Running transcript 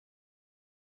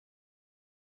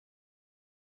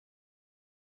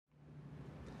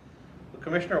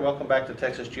Commissioner, welcome back to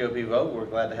Texas GOP Vote. We're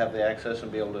glad to have the access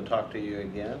and be able to talk to you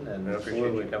again, and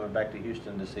appreciate you coming back to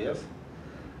Houston to see us.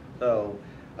 So,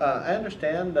 I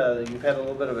understand you've had a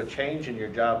little bit of a change in your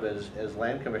job as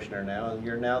Land Commissioner now, and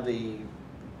you're now the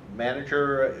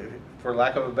manager, for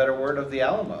lack of a better word, of the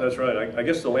Alamo. That's right. I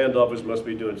guess the land office must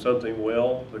be doing something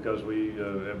well, because we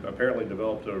have apparently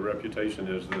developed a reputation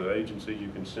as the agency you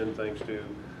can send things to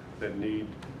that need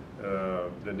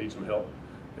some help.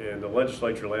 And the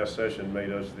legislature last session made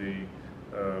us the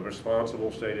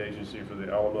responsible state agency for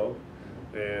the Alamo,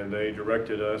 and they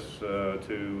directed us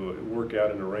to work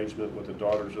out an arrangement with the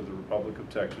Daughters of the Republic of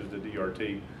Texas, the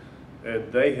DRT,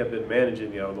 and they have been managing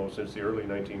the Alamo since the early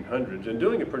 1900s and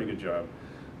doing a pretty good job.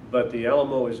 But the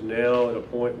Alamo is now at a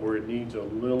point where it needs a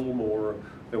little more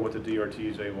than what the DRT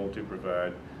is able to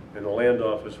provide. In the land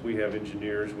office, we have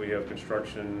engineers, we have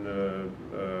construction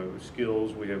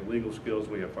skills, we have legal skills,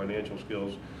 we have financial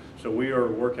skills. So we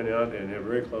are working out and are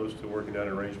very close to working out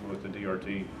an arrangement with the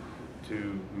DRT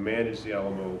to manage the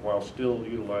Alamo while still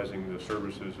utilizing the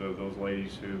services of those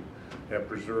ladies who have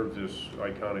preserved this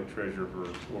iconic treasure for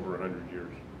over 100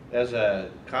 years. As a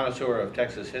connoisseur of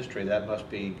Texas history, that must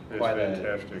be quite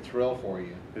a thrill for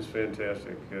you. It's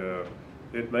fantastic.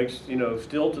 It makes,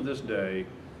 still to this day,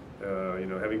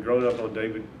 having grown up on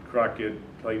David Crockett,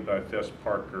 played by Fess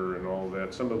Parker and all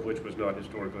that, some of which was not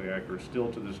historically accurate,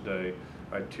 still to this day,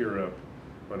 I tear up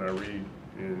when I read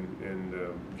and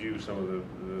view some of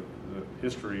the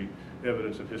history,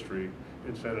 evidence of history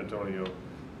in San Antonio,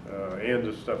 and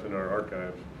the stuff in our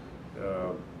archives.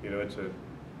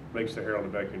 Makes the hair on the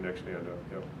back of your neck stand up.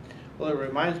 Yep. Well, it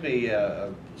reminds me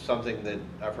of something that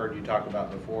I've heard you talk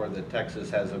about before, that Texas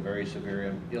has a very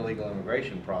severe illegal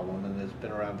immigration problem, and it's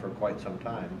been around for quite some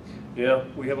time. Yeah,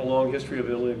 we have a long history of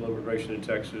illegal immigration in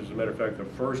Texas. As a matter of fact, the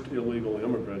first illegal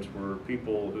immigrants were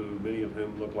people who, many of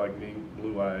whom look like me,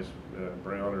 blue eyes,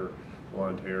 brown or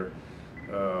blonde hair.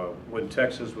 When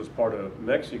Texas was part of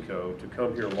Mexico, to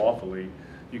come here lawfully,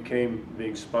 you came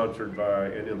being sponsored by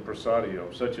an impresario,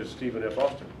 such as Stephen F.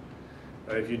 Austin.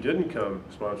 If you didn't come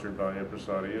sponsored by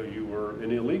impresario, you were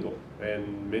an illegal.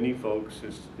 And many folks,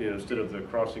 instead of the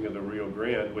crossing of the Rio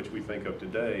Grande, which we think of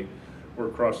today, were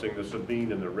crossing the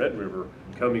Sabine and the Red River,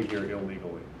 coming here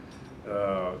illegally,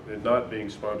 and not being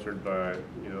sponsored by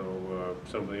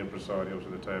some of the impresarios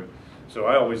at the time. So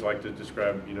I always like to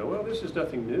describe, well, this is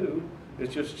nothing new.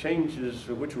 It just changes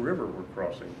which river we're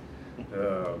crossing.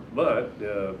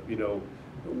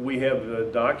 We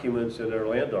have documents in our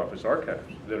land office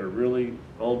archives that are really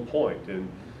on point. And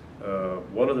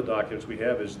one of the documents we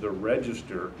have is the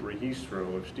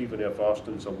registro of Stephen F.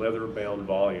 Austin's, a leather-bound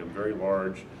volume, very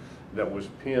large, that was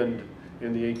penned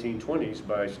in the 1820s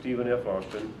by Stephen F.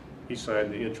 Austin. He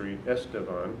signed the entry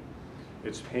Esteban.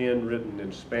 It's handwritten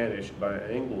in Spanish by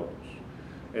Anglos.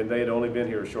 And they had only been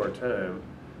here a short time.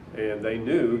 And they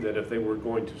knew that if they were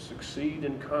going to succeed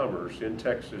in commerce in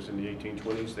Texas in the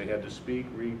 1820s, they had to speak,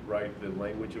 read, write the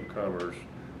language of commerce,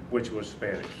 which was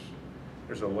Spanish.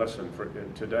 There's a lesson for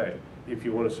today. If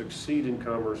you want to succeed in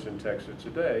commerce in Texas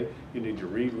today, you need to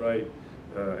read, write,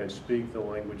 and speak the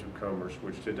language of commerce,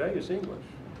 which today is English.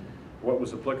 What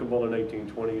was applicable in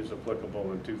 1820 is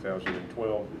applicable in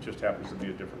 2012. It just happens to be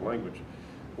a different language.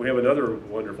 We have another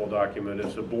wonderful document.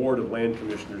 It's the Board of Land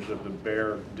Commissioners of the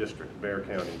Bexar District, Bexar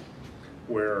County,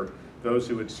 where those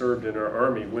who had served in our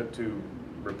Army went to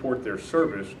report their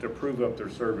service to prove up their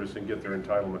service and get their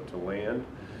entitlement to land.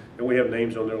 And we have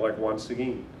names on there like Juan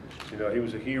Seguin. He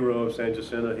was a hero of San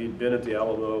Jacinto. He'd been at the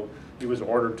Alamo. He was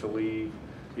ordered to leave.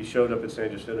 He showed up at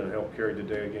San Jacinto and helped carry the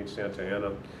day against Santa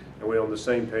Ana. And on the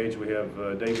same page, we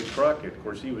have David Crockett. Of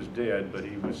course, he was dead, but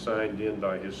he was signed in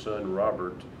by his son,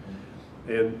 Robert.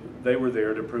 And they were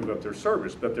there to prove up their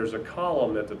service. But there's a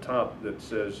column at the top that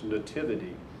says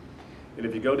Nativity. And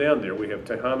if you go down there, we have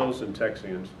Tejanos and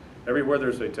Texians. Everywhere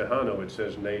there's a Tejano, it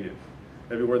says native.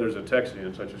 Everywhere there's a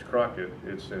Texian, such as Crockett,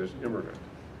 it says immigrant.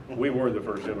 We were the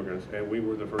first immigrants, and we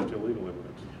were the first illegal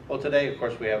immigrants. Well, today, of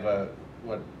course, we have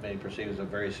what many perceive as a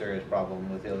very serious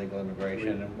problem with illegal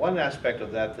immigration. And one aspect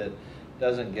of that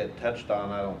doesn't get touched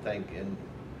on, I don't think, and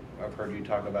I've heard you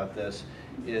talk about this,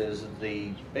 is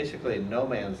basically no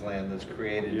man's land that's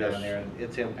created down there, and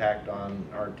its impact on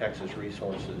our Texas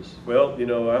resources. Well,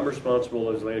 I'm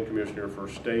responsible as land commissioner for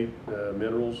state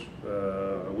minerals.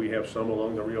 We have some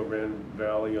along the Rio Grande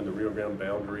Valley and the Rio Grande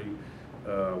boundary.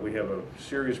 We have a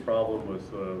serious problem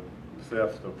with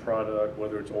theft of product,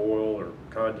 whether it's oil or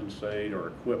condensate or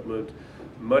equipment.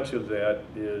 Much of that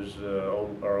is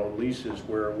on our own leases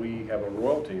where we have a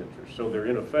royalty interest. So they're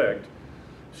in effect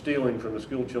stealing from the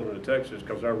school children of Texas,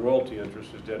 because our royalty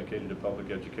interest is dedicated to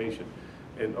public education.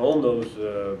 And on those,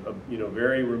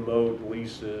 very remote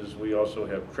leases, we also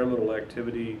have criminal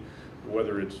activity,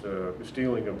 whether it's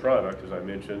stealing a product, as I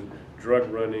mentioned,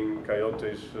 drug running,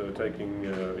 coyotes taking,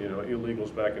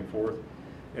 illegals back and forth.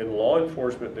 And law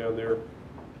enforcement down there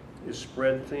is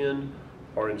spread thin,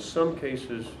 or in some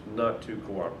cases, not too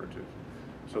cooperative.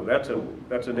 So that's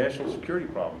a national security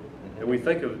problem. And we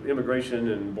think of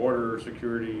immigration and border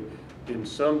security in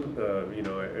some,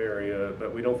 area,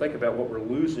 but we don't think about what we're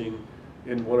losing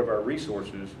in one of our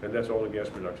resources, and that's oil and gas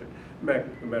production.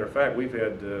 Matter of fact, we've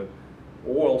had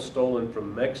oil stolen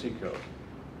from Mexico.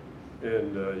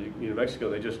 And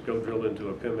Mexico, they just go drill into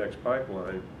a Pemex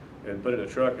pipeline and put it in a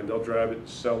truck, and they'll drive it,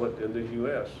 sell it in the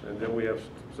U.S. And then we have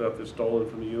stuff that's stolen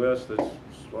from the U.S. that's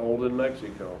sold in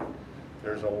Mexico.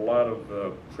 There's a lot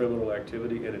of criminal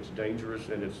activity, and it's dangerous,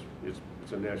 and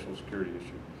it's a national security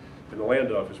issue. In the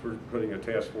land office, we're putting a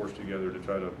task force together to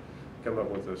try to come up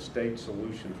with a state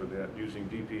solution for that, using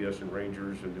DPS and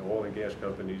rangers and the oil and gas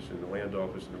companies and the land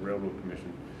office and the railroad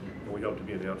commission. And we hope to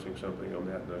be announcing something on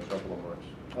that in a couple of months.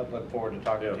 I'd look forward to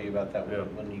talking to you about that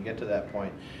when you get to that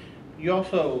point. You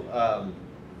also,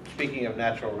 speaking of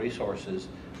natural resources,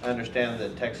 I understand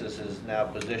that Texas is now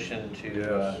positioned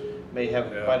to may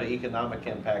have quite an economic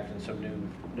impact in some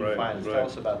new finds. Tell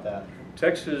us about that.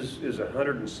 Texas is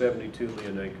 172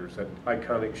 million acres, that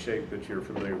iconic shape that you're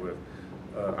familiar with.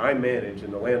 I manage,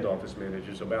 and the land office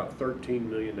manages, about 13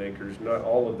 million acres. Not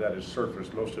all of that is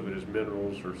surface. Most of it is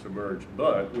minerals or submerged.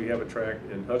 But we have a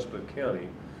tract in Hudspeth County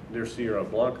near Sierra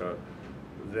Blanca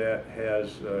that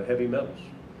has heavy metals.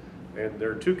 And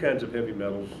there are two kinds of heavy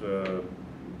metals.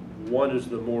 One is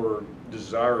the more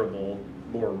desirable,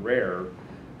 more rare,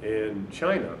 and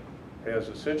China has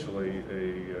essentially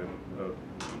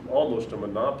almost a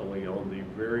monopoly on the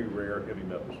very rare heavy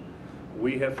metals.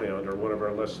 We have found, or one of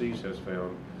our lessees has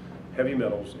found, heavy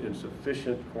metals in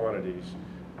sufficient quantities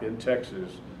in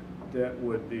Texas that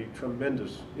would be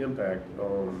tremendous impact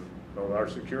on our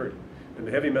security. And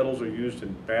the heavy metals are used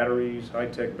in batteries,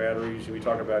 high-tech batteries. We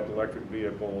talk about electric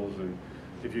vehicles, and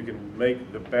if you can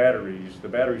make the batteries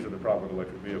are the problem with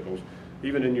electric vehicles.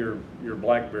 Even in your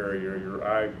BlackBerry or your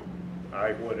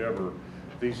whatever,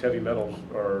 these heavy metals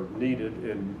are needed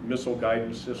in missile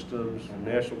guidance systems,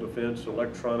 national defense,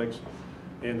 electronics,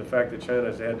 and the fact that China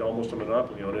has had almost a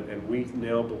monopoly on it, and we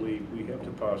now believe we have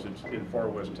deposits in far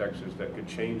west Texas that could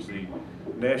change the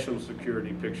national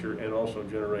security picture and also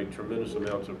generate tremendous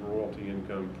amounts of royalty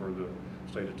income for the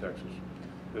state of Texas.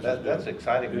 That's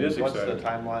exciting. It is What's exciting. The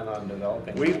timeline on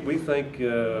developing? We think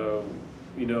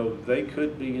they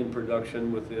could be in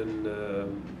production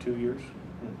within 2 years.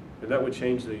 And that would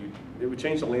change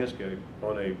the landscape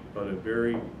on a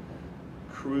very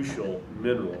crucial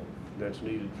mineral that's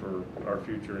needed for our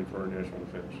future and for our national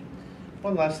defense.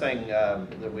 One last thing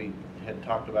that we had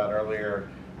talked about earlier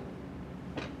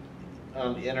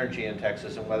on the energy in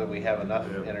Texas and whether we have enough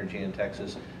energy in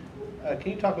Texas.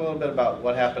 Can you talk a little bit about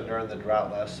what happened during the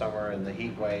drought last summer and the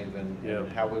heat wave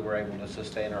and how we were able to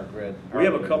sustain our grid? We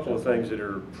have a couple of things that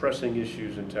are pressing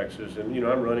issues in Texas, and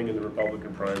I'm running in the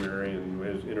Republican primary, and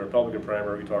in a Republican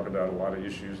primary we talk about a lot of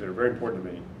issues that are very important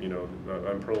to me.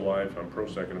 I'm pro-life, I'm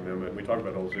pro-Second Amendment. We talk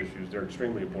about those issues. They're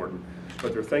extremely important,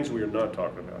 but there are things we are not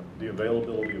talking about. The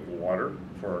availability of water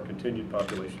for our continued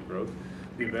population growth,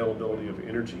 the availability of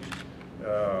energy.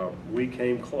 We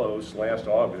came close last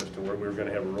August to where we were going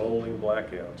to have rolling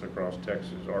blackouts across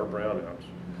Texas, our brownouts.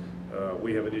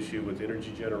 We have an issue with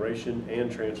energy generation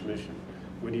and transmission.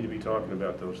 We need to be talking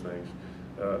about those things.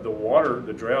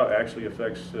 The drought actually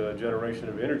affects generation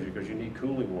of energy because you need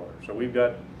cooling water. So we've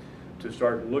got to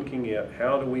start looking at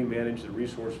how do we manage the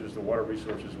resources, the water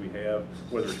resources we have,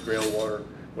 whether it's groundwater,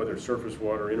 whether it's surface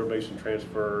water, interbasin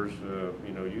transfers,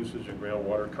 usage of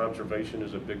groundwater. Conservation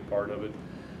is a big part of it.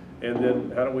 And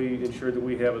then how do we ensure that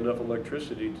we have enough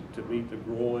electricity to meet the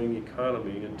growing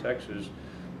economy in Texas?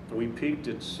 We peaked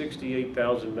at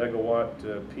 68,000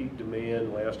 megawatt peak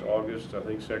demand last August, I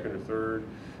think 2nd or 3rd.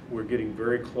 We're getting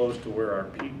very close to where our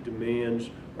peak demands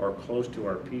are close to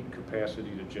our peak capacity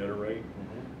to generate.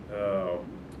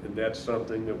 And that's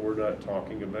something that we're not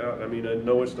talking about. I mean, I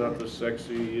know it's not the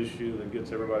sexy issue that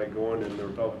gets everybody going in the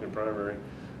Republican primary,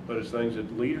 but it's things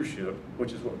that leadership,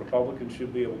 which is what Republicans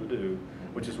should be able to do,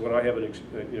 which is what I have an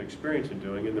experience in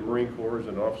doing in the Marine Corps as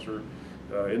an officer,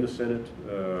 in the Senate,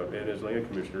 and as land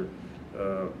commissioner.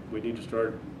 We need to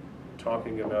start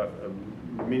talking about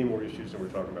many more issues than we're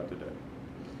talking about today.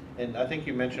 And I think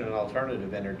you mentioned an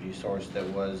alternative energy source that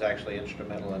was actually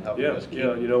instrumental in helping us keep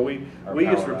we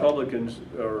as Republicans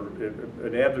are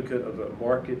an advocate of a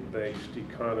market-based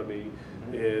economy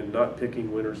and not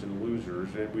picking winners and losers.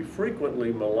 And we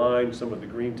frequently malign some of the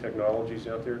green technologies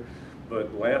out there.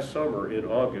 But last summer in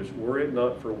August, were it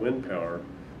not for wind power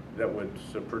that was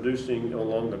producing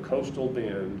along the coastal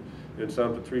bend in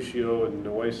San Patricio and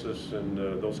Nueces and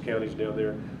those counties down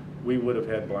there, we would have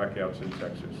had blackouts in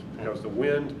Texas. Because the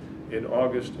wind in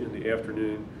August in the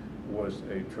afternoon was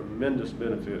a tremendous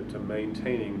benefit to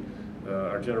maintaining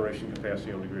our generation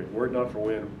capacity on the grid. Were it not for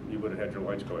wind, you would have had your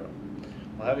lights go out.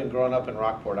 Well, having grown up in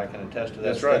Rockport, I can attest to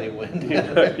that That's right. steady wind.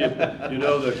 You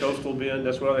know the coastal bend.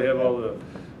 That's why they have all the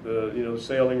you know,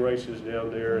 sailing races down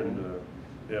there, and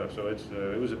yeah. So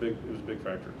it was a big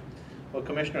factor. Well,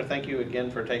 Commissioner, thank you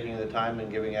again for taking the time and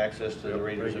giving access to the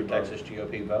readers of Texas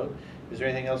GOP Vote. Is there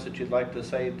anything else that you'd like to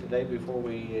say today before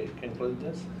we conclude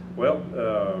this? Well,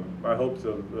 I hope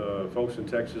the folks in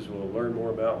Texas will learn more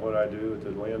about what I do at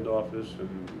the land office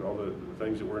and all the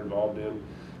things that we're involved in.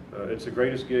 It's the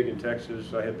greatest gig in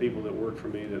Texas. I have people that work for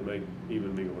me that make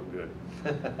even me look good.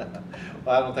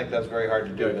 Well, I don't think that's very hard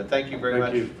to do, but thank you very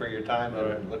much for your time, and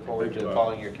right. look forward to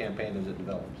following your campaign as it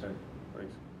develops. Okay.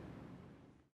 Thanks.